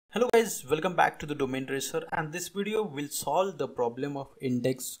Hello guys, welcome back to the DomainRacer, and this video will solve the problem of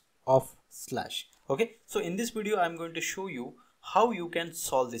index of slash. Okay, so in this video I'm going to show you how you can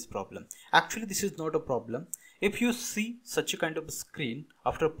solve this problem. Actually, this is not a problem. If you see such a kind of screen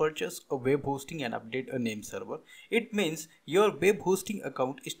after purchase a web hosting and update a name server, it means your web hosting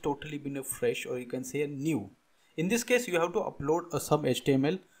account is totally been a fresh, or you can say a new. In this case, you have to upload some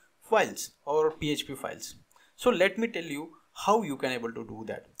HTML files or PHP files. So let me tell you how you can able to do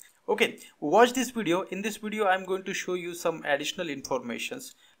that. Okay, watch this video. In this video I'm going to show you some additional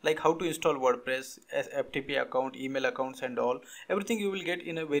informations like how to install WordPress, FTP account, email accounts and all. Everything you will get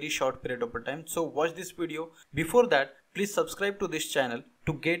in a very short period of time. So watch this video. Before that, please subscribe to this channel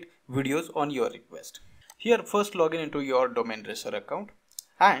to get videos on your request. Here, first log in into your DomainRacer account,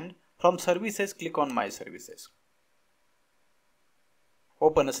 and from services click on my services.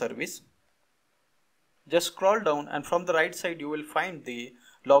 Open a service. Just scroll down and from the right side you will find the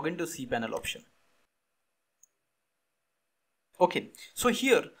login to cPanel option. Okay, so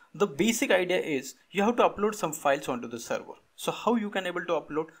here the basic idea is you have to upload some files onto the server. So how you can able to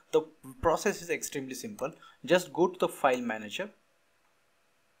upload? The process is extremely simple. Just go to the file manager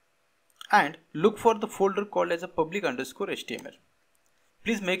and look for the folder called as a public_html.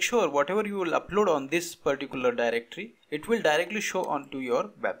 Please make sure whatever you will upload on this particular directory, it will directly show onto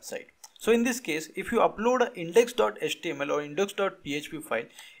your website. So in this case, if you upload an index.html or index.php file,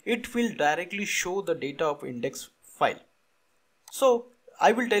 it will directly show the data of index file. So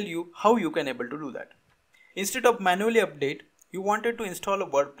I will tell you how you can able to do that. Instead of manually update, you wanted to install a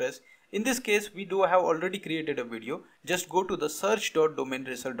WordPress. In this case, we do have already created a video. Just go to the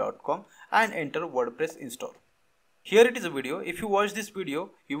search.domainracer.com and enter WordPress install. Here it is a video. If you watch this video,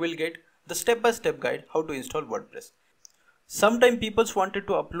 you will get the step-by-step guide how to install WordPress. Sometimes people wanted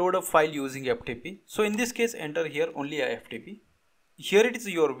to upload a file using FTP. So in this case, enter here only a FTP. Here it is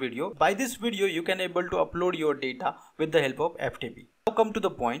your video. By this video, you can able to upload your data with the help of FTP. Now come to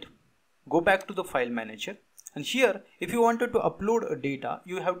the point. Go back to the file manager. And here, if you wanted to upload a data,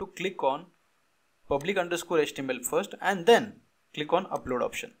 you have to click on public_html first and then click on upload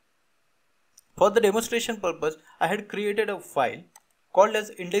option. For the demonstration purpose, I had created a file called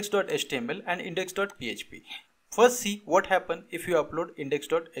as index.html and index.php. First, see what happens if you upload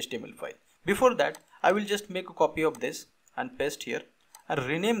index.html file. Before that, I will just make a copy of this and paste here and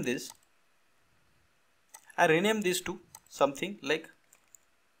rename this. I rename this to something like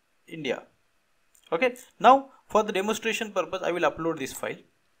India. Okay. Now for the demonstration purpose, I will upload this file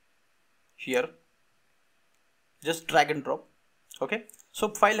here. Just drag and drop. Okay. So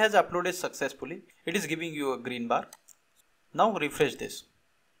file has uploaded successfully. It is giving you a green bar. Now refresh this.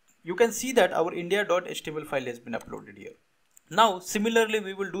 You can see that our india.html file has been uploaded here. Now similarly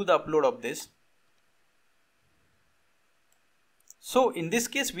we will do the upload of this. So in this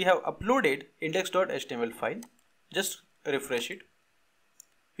case we have uploaded index.html file. Just refresh it.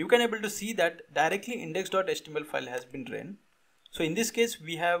 You can able to see that directly index.html file has been ran. So in this case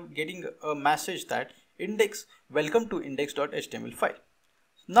we have getting a message that welcome to index.html file.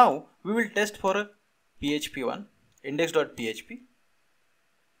 Now we will test for a PHP one, index.php.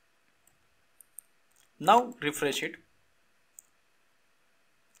 Now refresh it.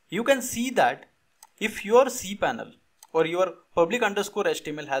 You can see that if your cPanel or your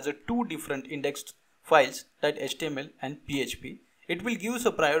public_html has a two different indexed files, that HTML and PHP, it will give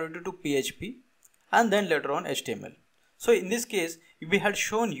a priority to PHP and then later on HTML. So in this case, we had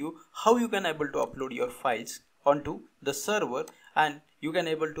shown you how you can able to upload your files onto the server and you can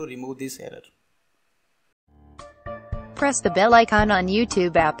able to remove this error. Press the bell icon on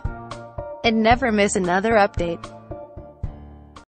YouTube app and never miss another update.